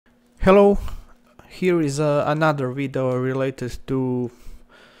Hello, here is another video related to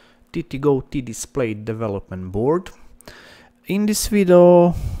TTGO TDisplay development board. In this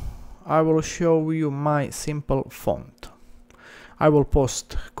video I will show you my simple font. I will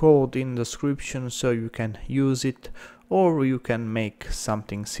post code in the description so you can use it or you can make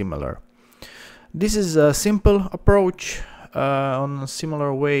something similar. This is a simple approach. On a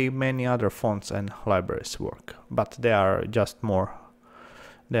similar way many other fonts and libraries work, but they are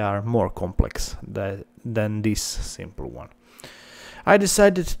more complex than this simple one. I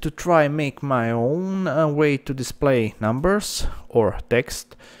decided to try make my own way to display numbers or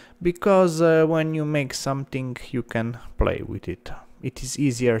text, because when you make something you can play with it. It is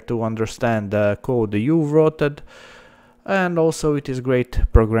easier to understand the code you wrote, and also it is great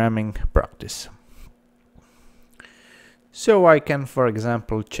programming practice. So I can, for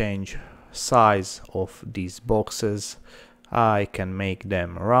example, change size of these boxes. I can make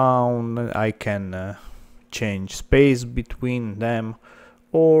them round, I can change space between them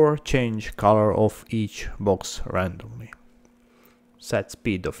or change color of each box randomly. Set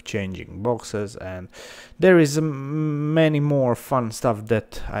speed of changing boxes, and there is many more fun stuff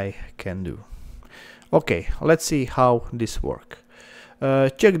that I can do. Okay, let's see how this works.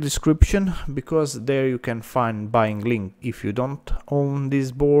 Check description, because there you can find buying link if you don't own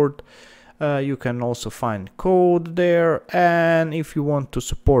this board. You can also find code there, and if you want to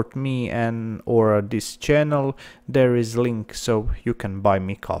support me and or this channel, there is link so you can buy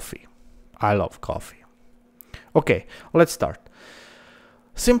me coffee. I love coffee. Okay, let's start.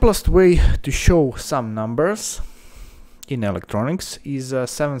 Simplest way to show some numbers in electronics is a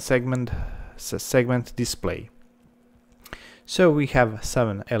 7-segment display. So we have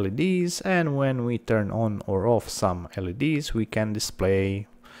 7 LEDs, and when we turn on or off some LEDs we can display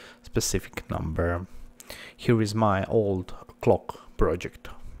specific number. Here is my old clock project.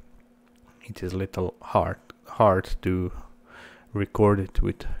 It is a little hard to record it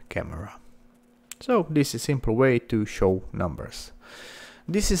with camera. So this is a simple way to show numbers.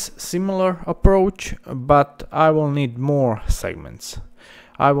 This is similar approach, but I will need more segments.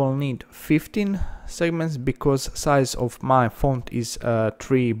 I will need 15 segments because size of my font is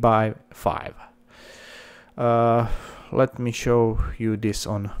 3 by 5. Let me show you this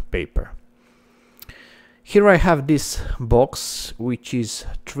on paper. Here I have this box which is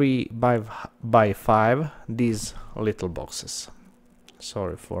 3 by 5, these little boxes.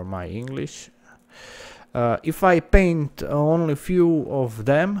 Sorry for my English. If I paint only few of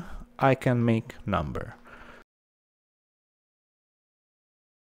them, I can make number.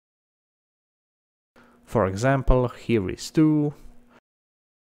 For example, here is 2.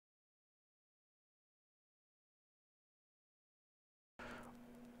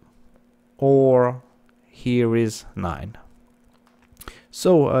 Or here is 9.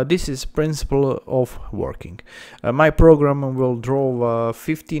 So this is principle of working. My program will draw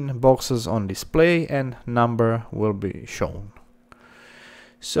 15 boxes on display and number will be shown.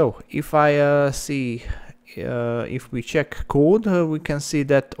 So if I if we check code, we can see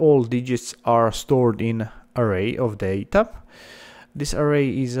that all digits are stored in array of data. This array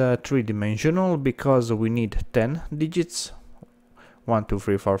is 3-dimensional because we need 10 digits. 1, 2,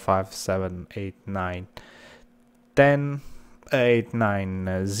 3, 4, 5, 7, 8, 9, 10, 8,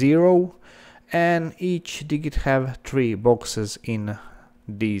 9, 0, and each digit have 3 boxes in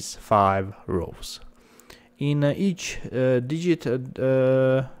these 5 rows. In each digit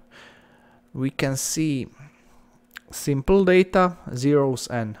we can see simple data, zeros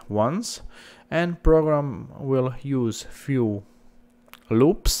and ones, and program will use few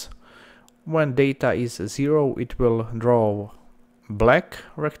loops. When data is 0, it will draw black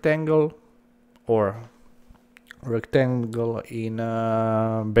rectangle or rectangle in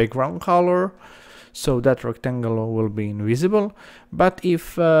background color, so that rectangle will be invisible. But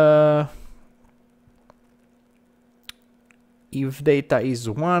if data is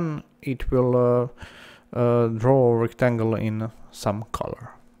 1, it will draw a rectangle in some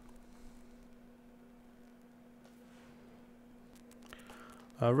color.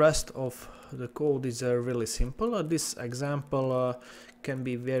 Rest of the code is really simple. This example can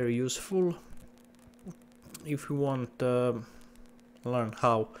be very useful if you want to learn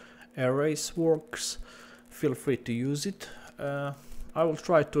how arrays works. Feel free to use it. I will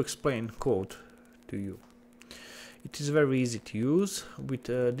try to explain code to you. It is very easy to use. With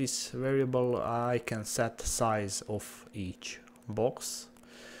this variable I can set size of each box.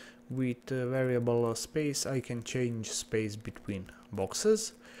 With variable space I can change space between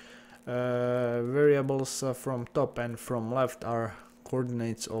boxes. Variables from top and from left are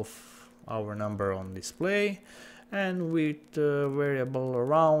coordinates of our number on display, and with variable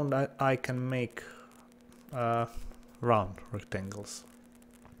round I can make round rectangles.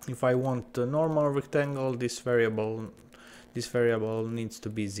 If I want a normal rectangle, this variable needs to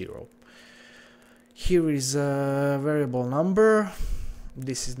be 0. Here is a variable number.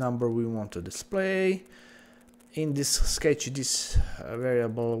 This is number we want to display. In this sketch, this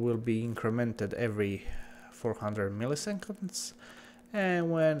variable will be incremented every 400 milliseconds,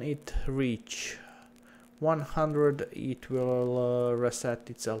 and when it reach 100 it will reset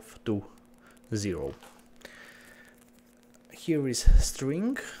itself to 0. Here is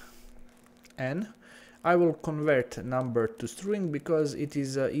string, and I will convert number to string because it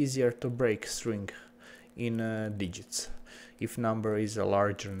is easier to break string in digits if number is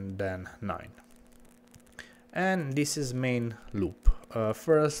larger than 9. And this is main loop.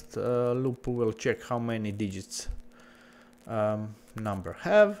 First loop will check how many digits number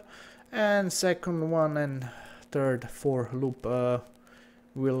have, and second one and third for loop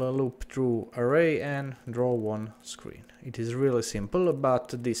will loop through array and draw one screen. It is really simple,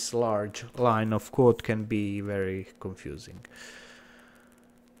 but this large line of code can be very confusing.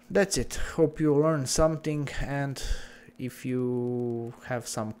 That's it. Hope you learned something, and if you have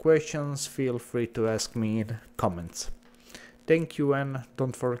some questions, feel free to ask me in comments. Thank you, and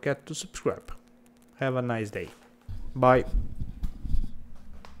don't forget to subscribe. Have a nice day. Bye.